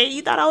 okay?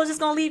 You thought I was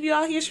just gonna leave you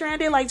out here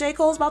stranded like J.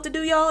 Cole's about to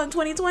do y'all in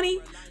 2020?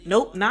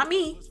 Nope, not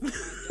me.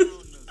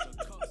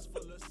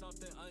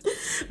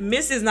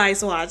 Mrs.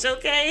 Nice Watch,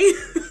 okay?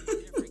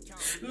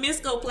 Miss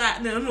Go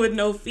Platinum with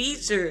no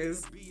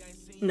features.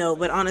 No,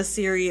 but on a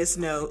serious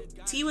note,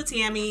 Tea with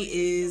Tammy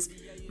is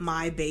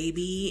my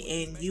baby,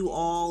 and you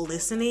all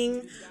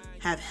listening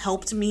have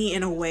helped me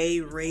in a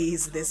way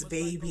raise this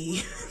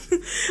baby,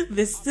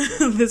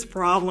 this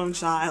problem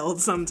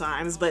child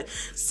sometimes. But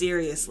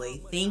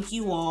seriously, thank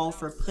you all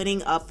for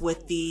putting up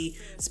with the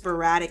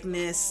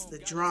sporadicness, the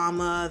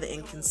drama, the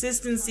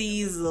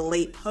inconsistencies, the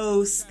late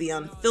posts, the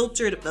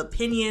unfiltered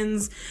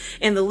opinions,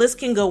 and the list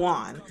can go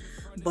on.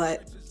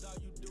 But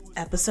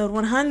episode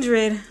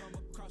 100,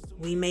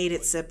 we made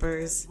it,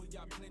 sippers.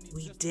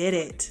 We did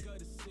it.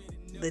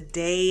 The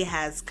day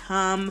has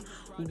come.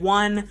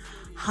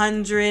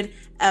 100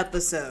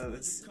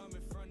 episodes.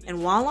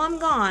 And while I'm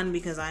gone,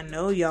 because I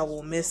know y'all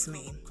will miss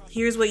me,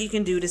 here's what you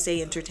can do to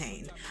stay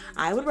entertained.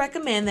 I would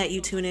recommend that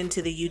you tune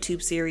into the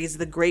YouTube series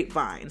The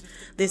Grapevine.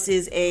 This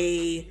is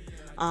a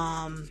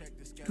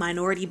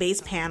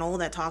minority-based panel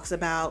that talks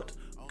about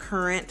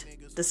current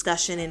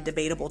discussion and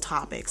debatable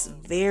topics.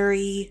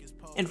 Very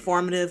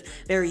informative,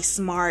 very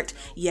smart,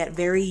 yet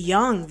very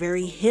young,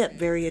 very hip,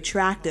 very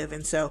attractive.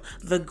 And so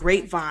The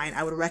Grapevine,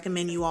 I would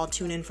recommend you all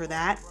tune in for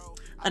that.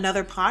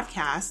 Another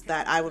podcast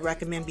that I would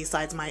recommend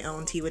besides my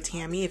own Tea with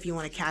Tammy, if you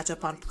want to catch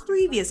up on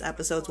previous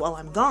episodes while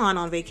I'm gone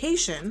on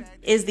vacation,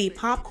 is the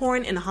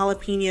Popcorn and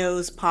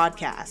Jalapenos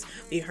podcast.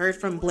 We heard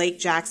from Blake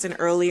Jackson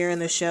earlier in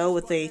the show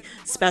with a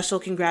special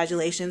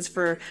congratulations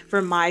for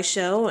my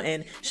show,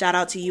 and shout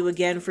out to you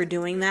again for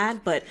doing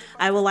that. But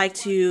I would like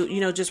to,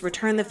 just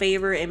return the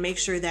favor and make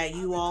sure that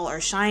you all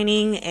are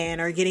shining and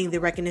are getting the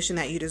recognition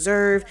that you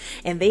deserve.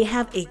 And they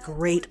have a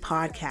great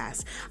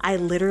podcast. I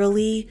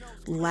literally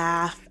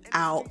laugh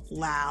out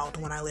loud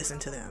when I listen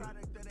to them.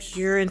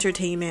 Pure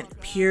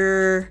entertainment,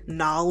 pure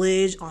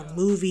knowledge on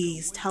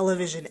movies,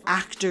 television,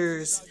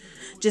 actors,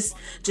 just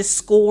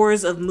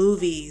scores of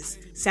movies,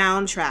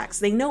 soundtracks.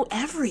 They know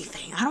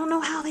everything. I don't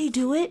know how they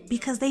do it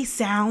because they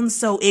sound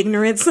so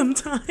ignorant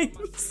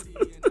sometimes.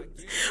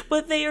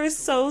 But they are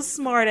so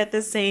smart at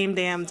the same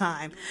damn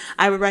time.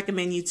 I would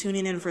recommend you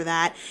tuning in for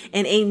that.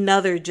 And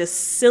another just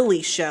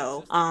silly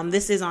show.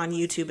 This is on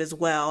YouTube as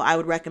well. I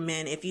would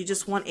recommend, if you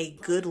just want a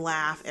good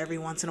laugh every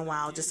once in a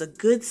while, just a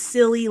good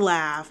silly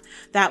laugh,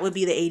 that would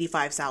be the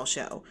 85 South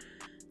Show.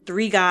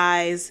 3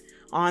 guys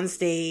on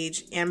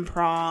stage,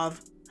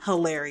 improv,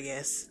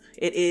 hilarious.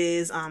 It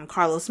is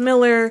Carlos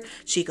Miller,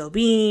 Chico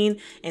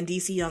Bean, and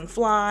DC Young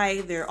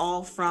Fly. They're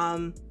all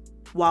from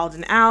Wild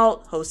 'N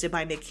Out, hosted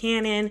by Nick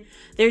Cannon.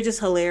 They're just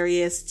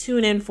hilarious.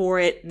 Tune in for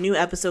it. New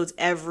episodes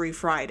every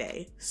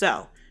Friday.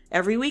 So,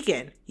 every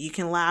weekend, you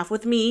can laugh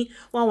with me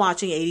while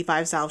watching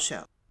 85 South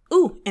Show.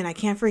 Ooh, and I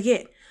can't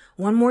forget,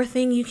 One more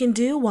thing you can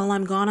do while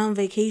I'm gone on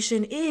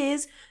vacation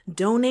is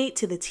donate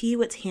to the Tea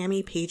with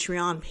Tammy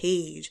Patreon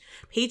page.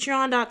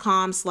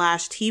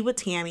 Patreon.com/Tea with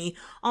Tammy.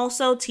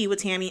 Also, Tea with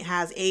Tammy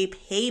has a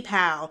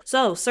PayPal.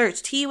 So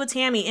search Tea with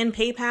Tammy in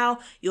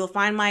PayPal. You'll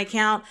find my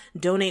account.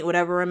 Donate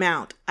whatever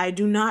amount. I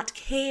do not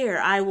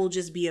care. I will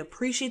just be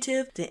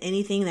appreciative to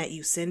anything that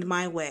you send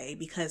my way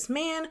because,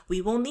 man, we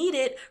will need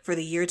it for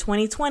the year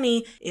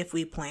 2020 if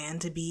we plan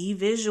to be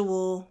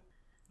visual.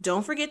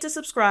 Don't forget to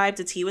subscribe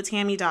to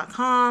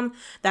teawithtammy.com.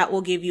 That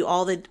will give you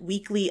all the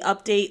weekly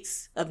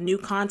updates of new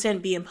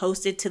content being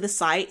posted to the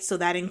site. So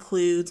that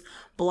includes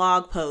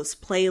blog posts,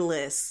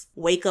 playlists,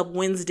 Wake Up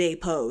Wednesday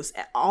posts.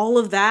 All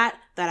of that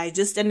I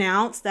just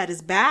announced that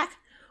is back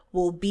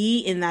will be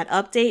in that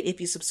update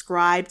if you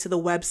subscribe to the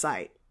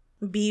website.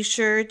 Be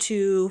sure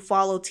to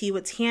follow Tea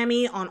with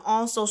Tammy on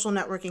all social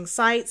networking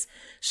sites.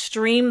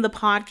 Stream the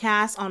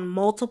podcast on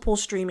multiple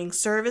streaming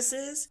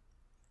services.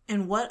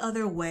 And what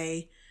other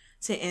way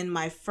to end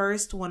my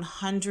first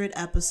 100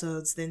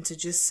 episodes than to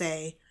just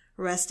say,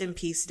 rest in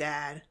peace,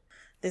 Dad.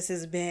 This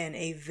has been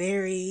a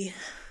very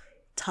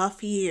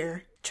tough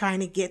year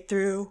trying to get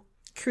through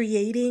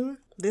creating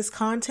this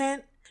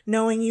content,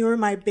 knowing you were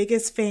my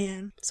biggest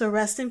fan. So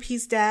rest in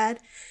peace, Dad.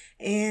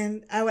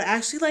 And I would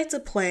actually like to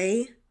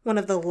play one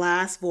of the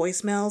last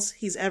voicemails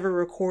he's ever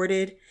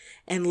recorded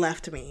and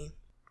left me.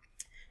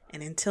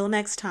 And until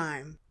next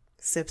time,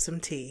 sip some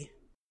tea.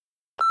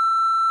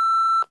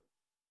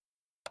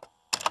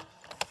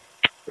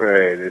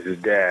 Hey, this is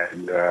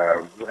Dad.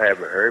 I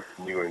haven't heard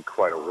from you in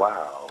quite a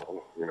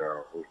while,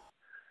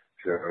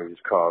 so I'm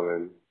just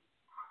calling,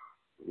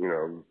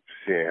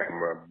 seeing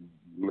how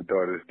my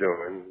daughter's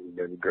doing,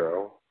 baby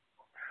girl.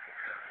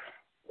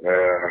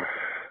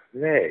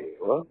 Hey,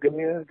 well, give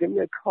me a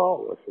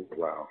call once in a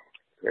while,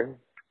 okay?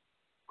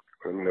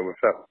 Let me know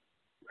what's up.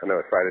 I know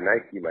it's Friday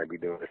night, you might be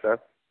doing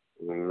stuff.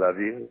 I love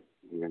you,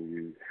 and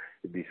you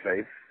be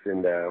safe,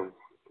 and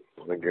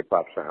give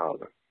Pops a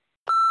holler.